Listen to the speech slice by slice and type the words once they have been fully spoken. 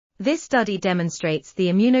This study demonstrates the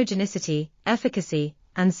immunogenicity, efficacy,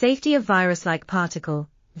 and safety of virus-like particle,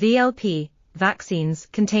 VLP, vaccines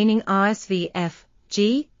containing RSV F,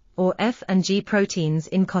 G, or F and G proteins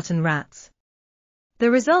in cotton rats.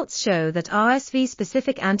 The results show that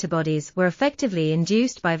RSV-specific antibodies were effectively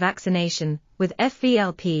induced by vaccination with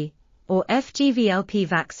FVLP, or FGVLP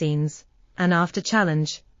vaccines, and after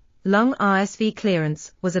challenge, lung RSV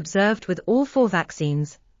clearance was observed with all 4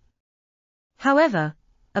 vaccines. However,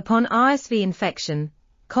 upon RSV infection,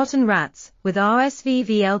 cotton rats with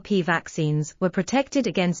RSV-VLP vaccines were protected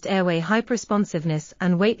against airway hyperresponsiveness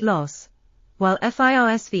and weight loss, while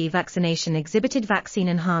FIRSV vaccination exhibited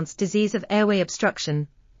vaccine-enhanced disease of airway obstruction,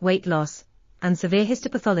 weight loss, and severe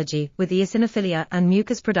histopathology with eosinophilia and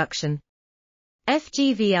mucus production.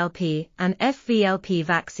 FGVLP and FVLP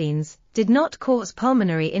vaccines did not cause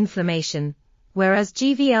pulmonary inflammation, whereas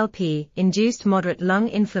GVLP induced moderate lung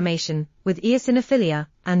inflammation with eosinophilia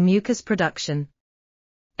and mucus production.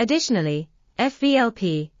 Additionally,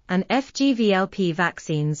 FVLP and FGVLP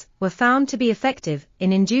vaccines were found to be effective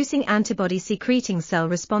in inducing antibody-secreting cell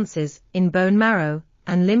responses in bone marrow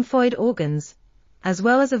and lymphoid organs, as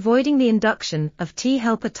well as avoiding the induction of T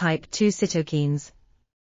helper type II cytokines.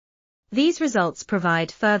 These results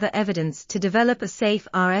provide further evidence to develop a safe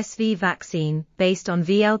RSV vaccine based on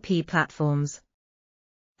VLP platforms.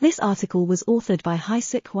 This article was authored by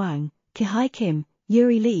Hwang, Hwang, Ki-Hye Kim,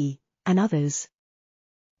 Youri Lee, and others.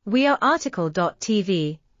 We are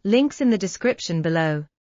RTCLTV, links in the description below.